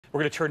We're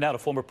going to turn now to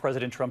former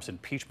President Trump's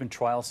impeachment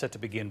trial set to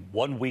begin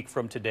 1 week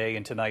from today,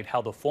 and tonight how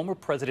the former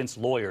president's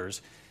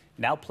lawyers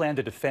now plan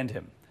to defend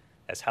him.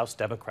 As House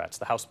Democrats,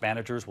 the House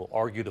managers will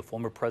argue the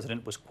former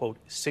president was, quote,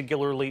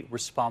 singularly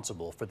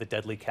responsible for the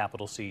deadly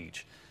Capitol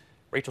siege.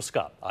 Rachel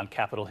Scott on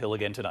Capitol Hill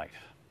again tonight.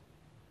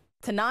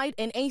 Tonight,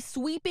 in a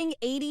sweeping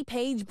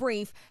 80-page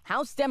brief,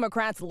 House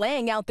Democrats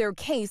laying out their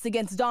case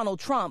against Donald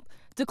Trump,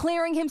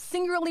 declaring him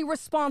singularly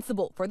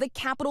responsible for the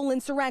Capitol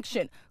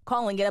insurrection,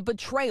 calling it a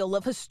betrayal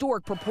of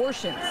historic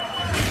proportions.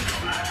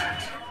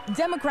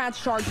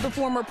 Democrats charge the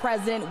former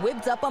president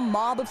whipped up a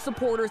mob of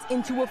supporters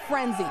into a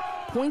frenzy,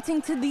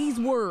 pointing to these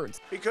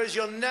words. Because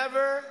you'll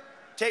never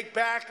take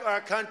back our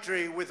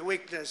country with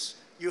weakness.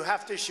 You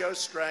have to show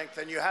strength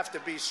and you have to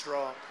be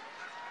strong.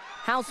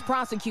 House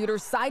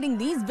prosecutors citing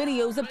these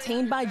videos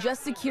obtained by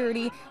Just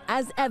Security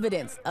as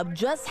evidence of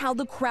just how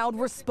the crowd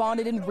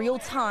responded in real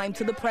time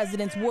to the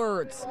president's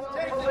words.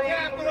 Take the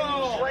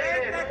Capitol!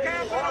 Take the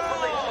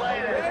Capitol!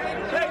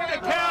 Take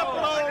the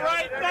Capitol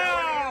right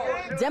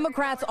now!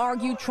 Democrats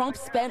argue Trump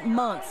spent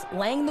months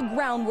laying the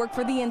groundwork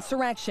for the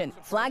insurrection,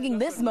 flagging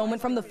this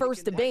moment from the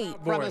first debate.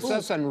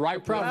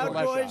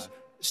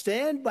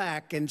 Stand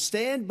back and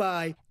stand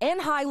by.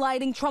 And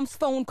highlighting Trump's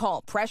phone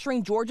call,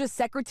 pressuring Georgia's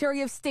Secretary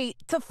of State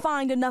to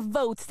find enough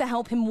votes to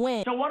help him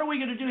win. So what are we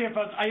going to do here,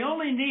 folks? I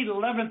only need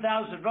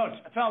 11,000 votes.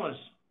 Fellas,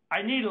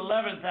 I need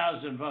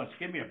 11,000 votes.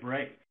 Give me a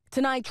break.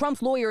 Tonight,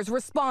 Trump's lawyers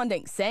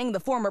responding, saying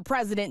the former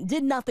president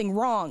did nothing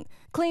wrong,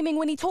 claiming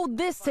when he told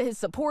this to his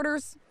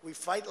supporters, we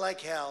fight like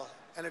hell.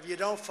 And if you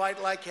don't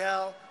fight like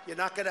hell, you're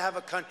not going to have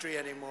a country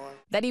anymore.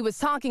 That he was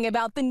talking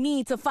about the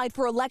need to fight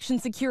for election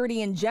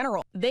security in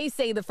general. They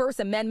say the First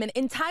Amendment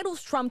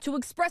entitles Trump to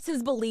express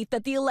his belief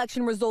that the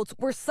election results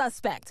were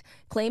suspect,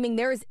 claiming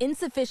there is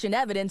insufficient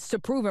evidence to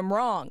prove him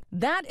wrong.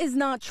 That is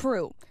not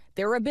true.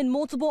 There have been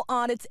multiple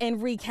audits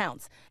and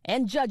recounts,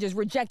 and judges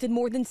rejected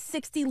more than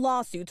 60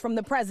 lawsuits from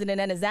the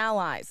president and his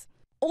allies.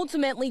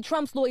 Ultimately,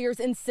 Trump's lawyers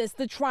insist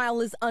the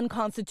trial is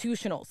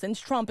unconstitutional since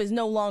Trump is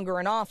no longer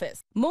in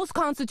office. Most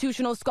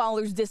constitutional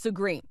scholars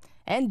disagree,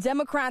 and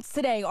Democrats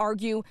today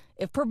argue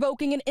if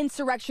provoking an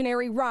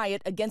insurrectionary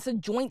riot against a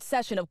joint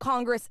session of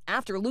Congress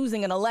after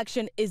losing an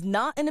election is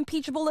not an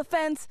impeachable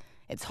offense,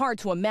 it's hard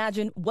to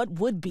imagine what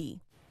would be.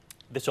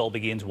 This all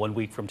begins 1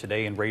 week from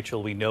today, and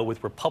Rachel, we know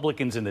with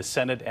Republicans in the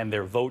Senate and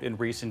their vote in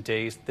recent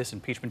days, this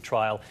impeachment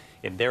trial,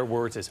 in their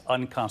words, is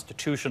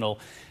unconstitutional.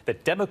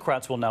 That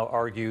Democrats will now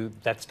argue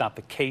that's not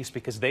the case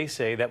because they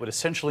say that would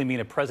essentially mean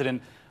a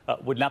president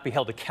would not be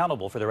held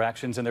accountable for their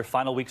actions in their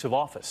final weeks of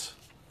office.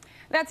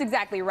 That's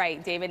exactly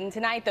right, David. And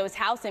tonight, those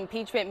House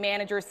impeachment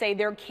managers say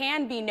there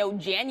can be no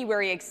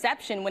January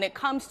exception when it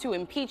comes to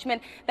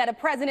impeachment, that a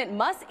president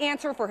must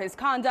answer for his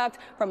conduct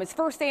from his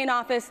first day in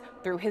office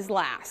through his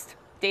last.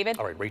 David?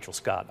 All right, Rachel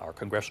Scott, our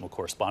congressional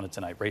correspondent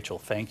tonight. Rachel,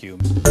 thank you.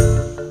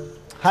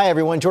 Hi,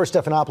 everyone. George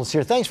Stephanopoulos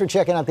here. Thanks for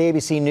checking out the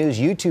ABC News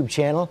YouTube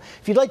channel.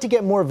 If you'd like to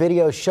get more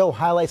videos, show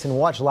highlights, and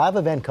watch live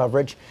event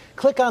coverage,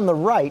 click on the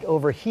right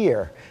over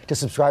here to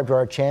subscribe to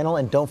our channel.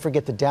 And don't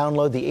forget to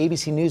download the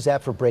ABC News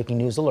app for breaking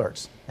news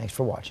alerts. Thanks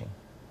for watching.